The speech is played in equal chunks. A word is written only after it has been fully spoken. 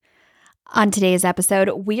On today's episode,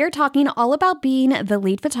 we are talking all about being the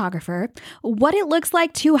lead photographer, what it looks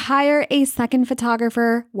like to hire a second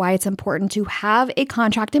photographer, why it's important to have a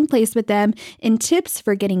contract in place with them, and tips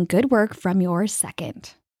for getting good work from your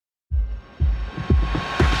second.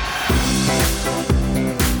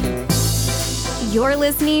 You're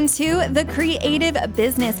listening to The Creative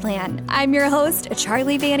Business Plan. I'm your host,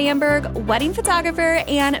 Charlie Van Amberg, wedding photographer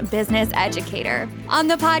and business educator. On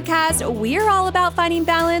the podcast, we're all about finding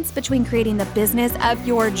balance between creating the business of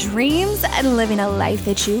your dreams and living a life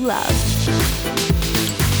that you love.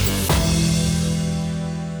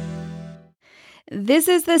 This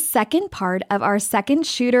is the second part of our second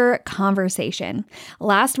shooter conversation.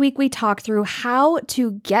 Last week, we talked through how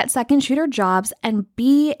to get second shooter jobs and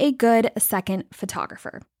be a good second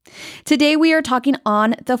photographer. Today, we are talking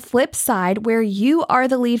on the flip side where you are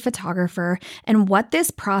the lead photographer and what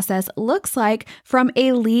this process looks like from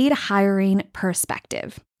a lead hiring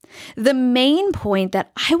perspective. The main point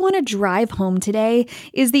that I want to drive home today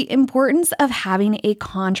is the importance of having a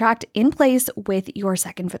contract in place with your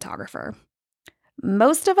second photographer.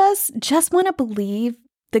 Most of us just want to believe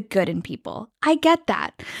the good in people. I get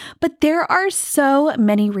that. But there are so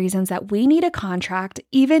many reasons that we need a contract,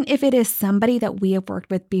 even if it is somebody that we have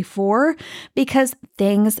worked with before, because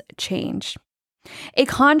things change. A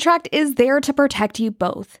contract is there to protect you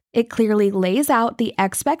both. It clearly lays out the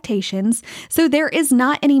expectations, so there is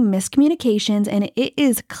not any miscommunications and it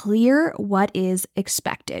is clear what is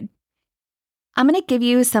expected. I'm going to give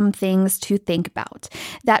you some things to think about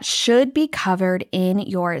that should be covered in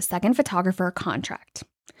your second photographer contract.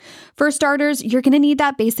 For starters, you're going to need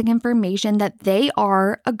that basic information that they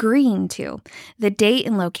are agreeing to: the date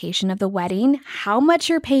and location of the wedding, how much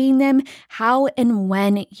you're paying them, how and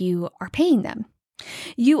when you are paying them.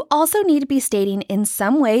 You also need to be stating in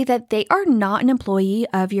some way that they are not an employee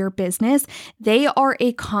of your business. They are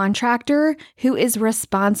a contractor who is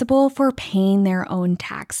responsible for paying their own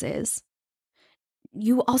taxes.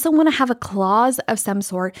 You also want to have a clause of some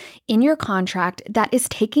sort in your contract that is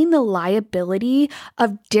taking the liability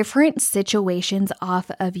of different situations off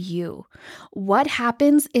of you. What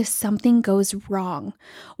happens if something goes wrong?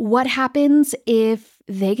 What happens if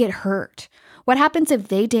they get hurt? What happens if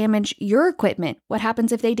they damage your equipment? What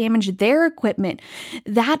happens if they damage their equipment?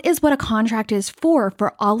 That is what a contract is for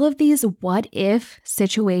all of these what if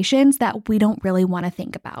situations that we don't really want to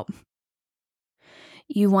think about.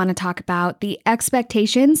 You want to talk about the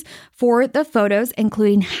expectations for the photos,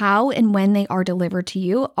 including how and when they are delivered to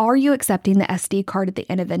you. Are you accepting the SD card at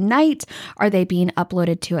the end of the night? Are they being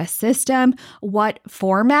uploaded to a system? What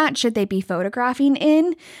format should they be photographing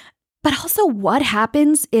in? But also, what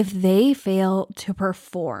happens if they fail to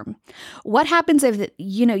perform? What happens if,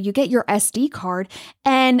 you get your SD card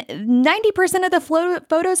and 90% of the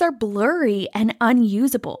photos are blurry and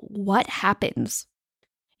unusable? What happens?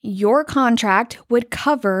 Your contract would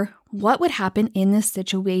cover what would happen in this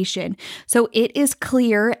situation, so it is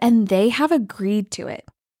clear and they have agreed to it.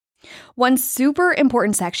 One super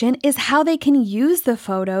important section is how they can use the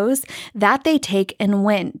photos that they take and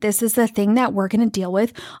when. This is the thing that we're going to deal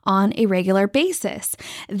with on a regular basis.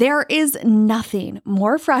 There is nothing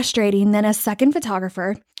more frustrating than a second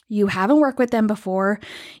photographer. You haven't worked with them before.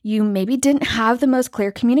 You maybe didn't have the most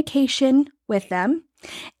clear communication with them.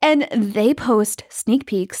 And they post sneak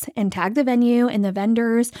peeks and tag the venue and the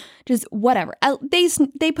vendors, just whatever.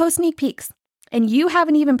 They post sneak peeks and you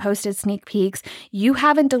haven't even posted sneak peeks. You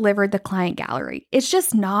haven't delivered the client gallery. It's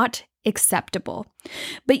just not acceptable.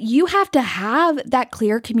 But you have to have that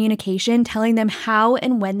clear communication telling them how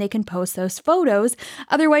and when they can post those photos.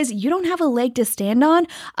 Otherwise, you don't have a leg to stand on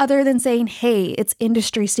other than saying, hey, it's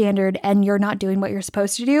industry standard and you're not doing what you're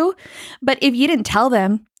supposed to do. But if you didn't tell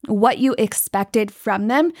them what you expected from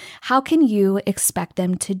them, how can you expect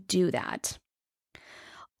them to do that?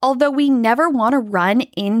 Although we never want to run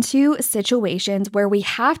into situations where we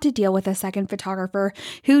have to deal with a second photographer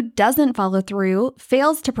who doesn't follow through,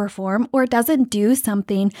 fails to perform, or doesn't do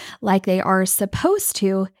something like they are supposed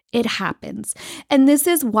to, it happens. And this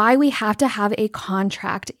is why we have to have a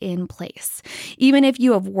contract in place. Even if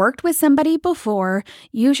you have worked with somebody before,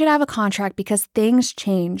 you should have a contract because things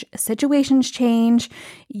change, situations change.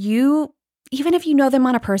 Even if you know them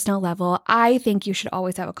on a personal level, I think you should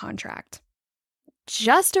always have a contract.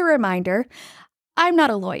 Just a reminder, I'm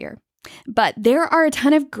not a lawyer, but there are a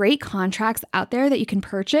ton of great contracts out there that you can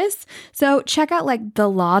purchase. So check out like the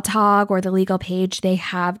Law Talk or the Legal Page. They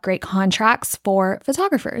have great contracts for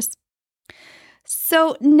photographers.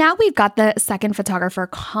 So now we've got the second photographer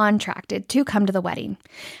contracted to come to the wedding.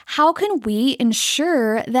 How can we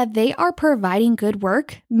ensure that they are providing good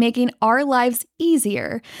work, making our lives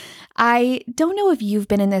easier? I don't know if you've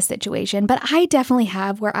been in this situation, but I definitely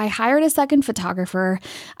have, where I hired a second photographer.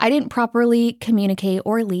 I didn't properly communicate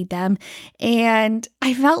or lead them. And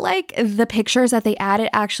I felt like the pictures that they added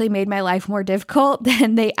actually made my life more difficult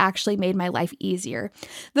than they actually made my life easier.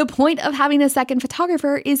 The point of having a second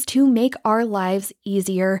photographer is to make our lives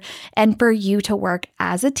easier and for you to work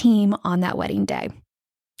as a team on that wedding day.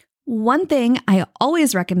 One thing I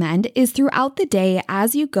always recommend is throughout the day,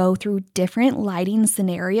 as you go through different lighting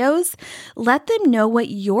scenarios, let them know what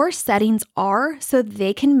your settings are so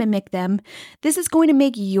they can mimic them. This is going to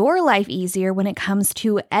make your life easier when it comes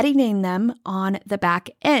to editing them on the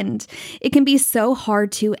back end. It can be so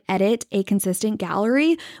hard to edit a consistent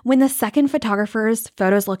gallery when the second photographer's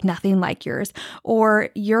photos look nothing like yours, or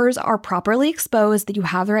yours are properly exposed, that you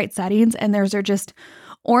have the right settings, and theirs are just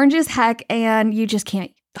orange as heck and you just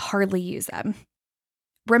can't hardly use them.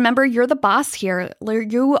 Remember, you're the boss here.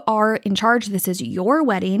 You are in charge. This is your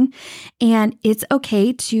wedding, and it's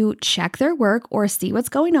okay to check their work or see what's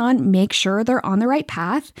going on, make sure they're on the right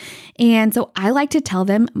path. And so I like to tell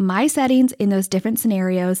them my settings in those different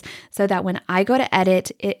scenarios so that when I go to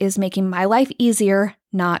edit, it is making my life easier,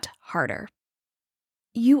 not harder.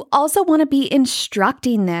 You also want to be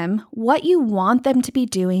instructing them what you want them to be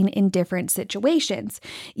doing in different situations.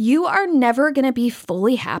 You are never going to be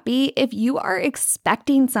fully happy if you are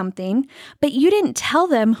expecting something, but you didn't tell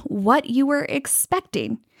them what you were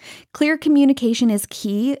expecting. Clear communication is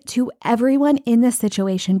key to everyone in this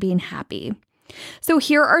situation being happy. So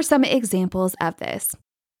here are some examples of this.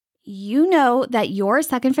 You know that your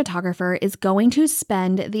second photographer is going to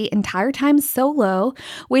spend the entire time solo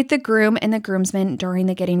with the groom and the groomsmen during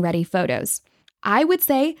the getting ready photos. I would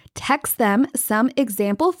say text them some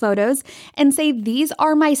example photos and say, these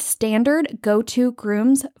are my standard go-to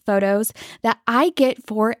groom's photos that I get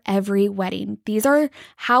for every wedding. These are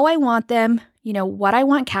how I want them, what I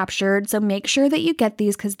want captured. So make sure that you get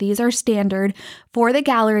these because these are standard for the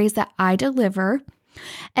galleries that I deliver.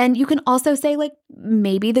 And you can also say,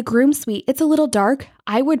 maybe the groom suite, it's a little dark.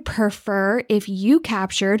 I would prefer if you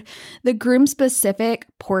captured the groom specific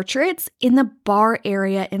portraits in the bar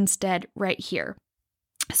area instead, right here.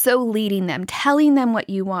 So leading them, telling them what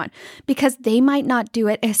you want, because they might not do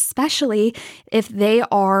it, especially if they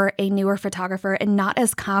are a newer photographer and not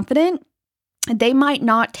as confident. They might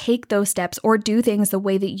not take those steps or do things the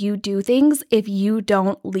way that you do things if you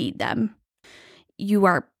don't lead them. You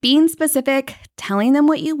are being specific, telling them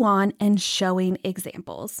what you want, and showing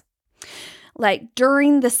examples.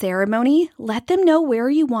 During the ceremony, let them know where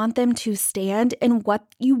you want them to stand and what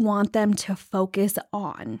you want them to focus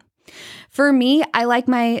on. For me, I like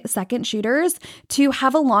my second shooters to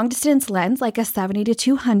have a long distance lens, like a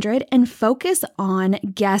 70-200, and focus on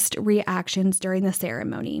guest reactions during the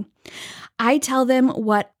ceremony. I tell them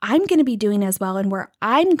what I'm going to be doing as well and where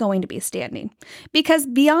I'm going to be standing. Because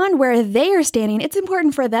beyond where they are standing, it's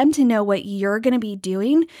important for them to know what you're going to be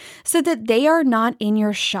doing so that they are not in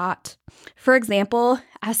your shot. For example,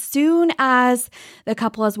 as soon as the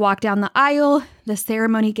couple has walked down the aisle, the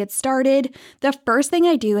ceremony gets started, the first thing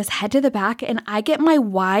I do is head to the back and I get my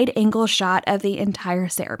wide angle shot of the entire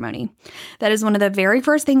ceremony. That is one of the very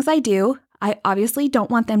first things I do. I obviously don't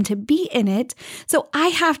want them to be in it, so I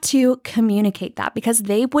have to communicate that because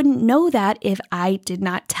they wouldn't know that if I did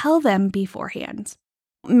not tell them beforehand.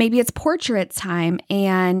 Maybe it's portrait time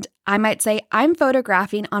and I might say, I'm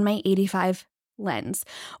photographing on my 85 lens.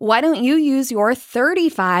 Why don't you use your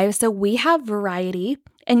 35 so we have variety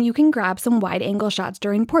and you can grab some wide angle shots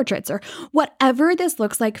during portraits, or whatever this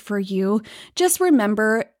looks like for you. Just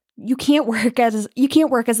remember, you can't work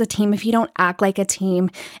as a team if you don't act like a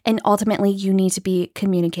team, and ultimately you need to be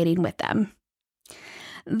communicating with them.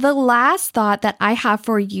 The last thought that I have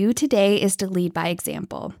for you today is to lead by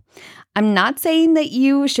example. I'm not saying that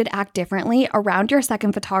you should act differently around your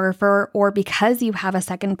second photographer or because you have a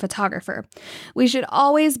second photographer. We should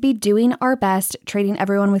always be doing our best, treating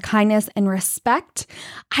everyone with kindness and respect.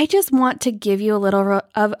 I just want to give you a little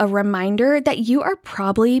of a reminder that you are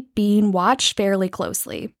probably being watched fairly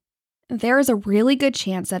closely. There is a really good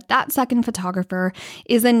chance that that second photographer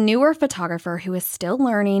is a newer photographer who is still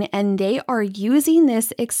learning, and they are using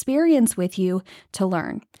this experience with you to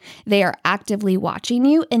learn. They are actively watching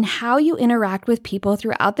you and how you interact with people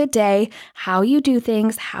throughout the day, how you do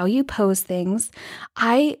things, how you pose things.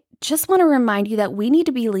 I just want to remind you that we need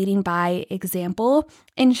to be leading by example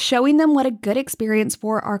and showing them what a good experience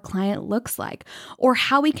for our client looks like, or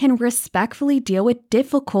how we can respectfully deal with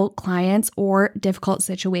difficult clients or difficult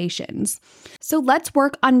situations. So let's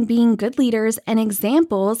work on being good leaders and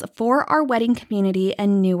examples for our wedding community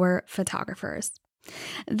and newer photographers.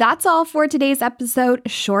 That's all for today's episode,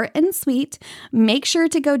 short and sweet. Make sure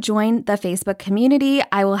to go join the Facebook community.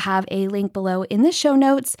 I will have a link below in the show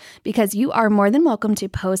notes because you are more than welcome to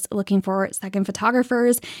post looking for second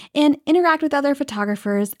photographers and interact with other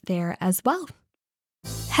photographers there as well.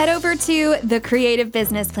 Head over to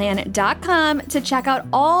thecreativebusinessplan.com to check out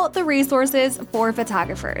all the resources for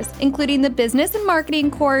photographers, including the business and marketing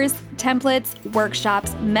course, templates,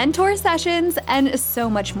 workshops, mentor sessions, and so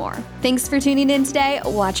much more. Thanks for tuning in today.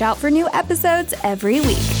 Watch out for new episodes every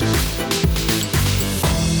week.